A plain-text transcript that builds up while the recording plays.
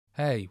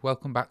Hey,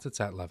 welcome back to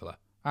Tech Leveler.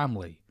 I'm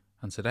Lee,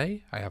 and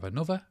today I have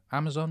another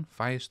Amazon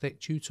Firestick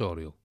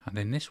tutorial. And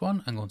in this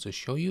one, I'm going to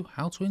show you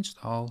how to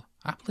install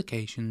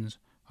applications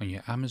on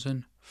your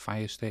Amazon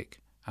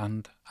Firestick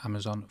and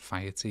Amazon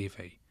Fire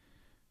TV.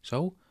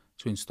 So,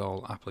 to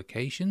install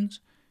applications,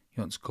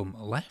 you want to come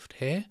left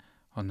here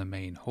on the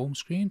main home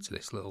screen to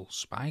this little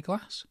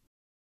spyglass.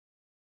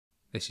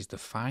 This is the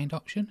Find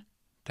option.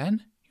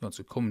 Then you want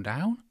to come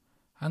down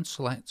and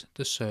select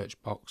the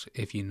search box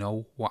if you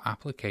know what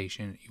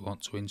application you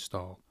want to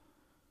install.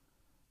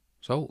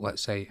 So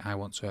let's say I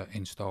want to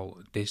install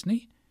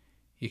Disney.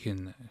 You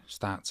can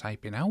start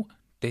typing out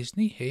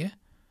Disney here,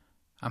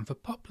 and for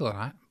popular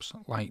apps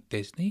like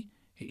Disney,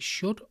 it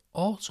should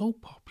auto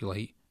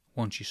populate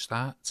once you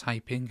start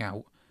typing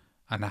out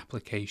an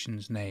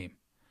application's name.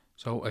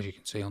 So as you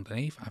can see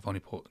underneath, I've only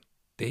put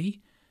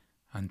D,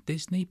 and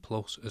Disney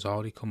Plus has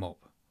already come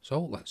up.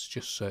 So let's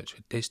just search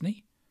for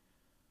Disney,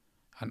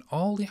 and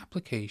all the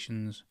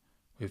applications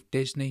with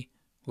Disney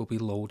will be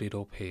loaded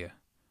up here.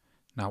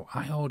 Now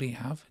I already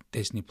have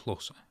Disney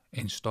Plus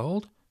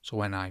installed, so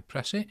when I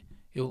press it,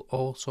 it will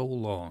auto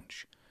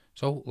launch.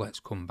 So let's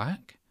come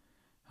back,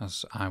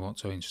 as I want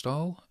to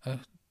install an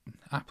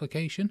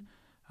application,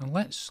 and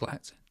let's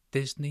select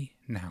Disney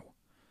Now.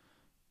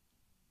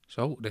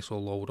 So this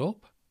will load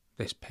up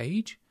this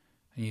page,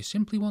 and you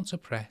simply want to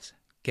press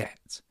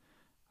Get,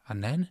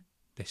 and then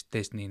this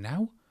Disney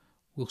Now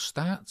will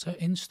start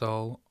to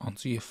install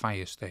onto your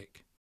Fire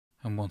Stick.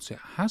 And once it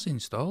has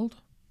installed,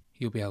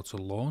 you'll be able to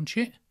launch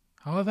it.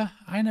 However,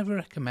 I never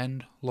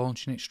recommend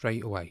launching it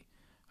straight away,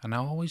 and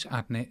I'm always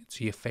adding it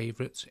to your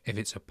favourites if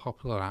it's a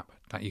popular app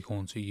that you're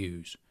going to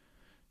use.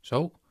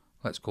 So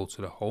let's go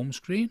to the home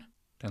screen,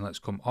 then let's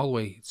come all the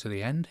way to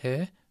the end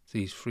here to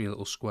these three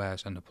little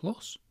squares and the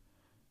plus,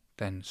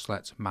 then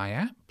select My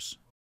Apps.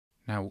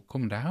 Now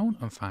come down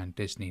and find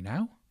Disney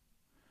Now.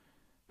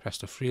 Press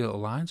the three little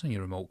lines on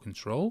your remote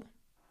control.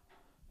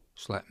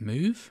 Select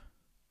Move.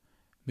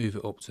 Move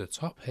it up to the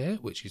top here,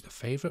 which is the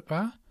favourite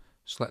bar.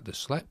 Select the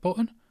Select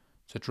button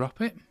to drop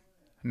it.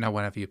 And now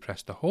whenever you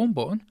press the Home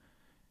button,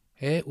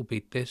 here will be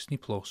Disney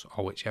Plus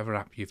or whichever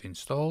app you've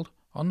installed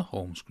on the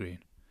home screen.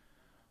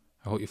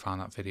 I hope you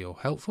found that video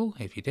helpful.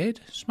 If you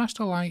did, smash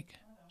the like,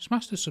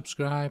 smash the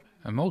subscribe,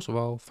 and most of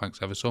all,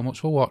 thanks ever so much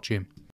for watching.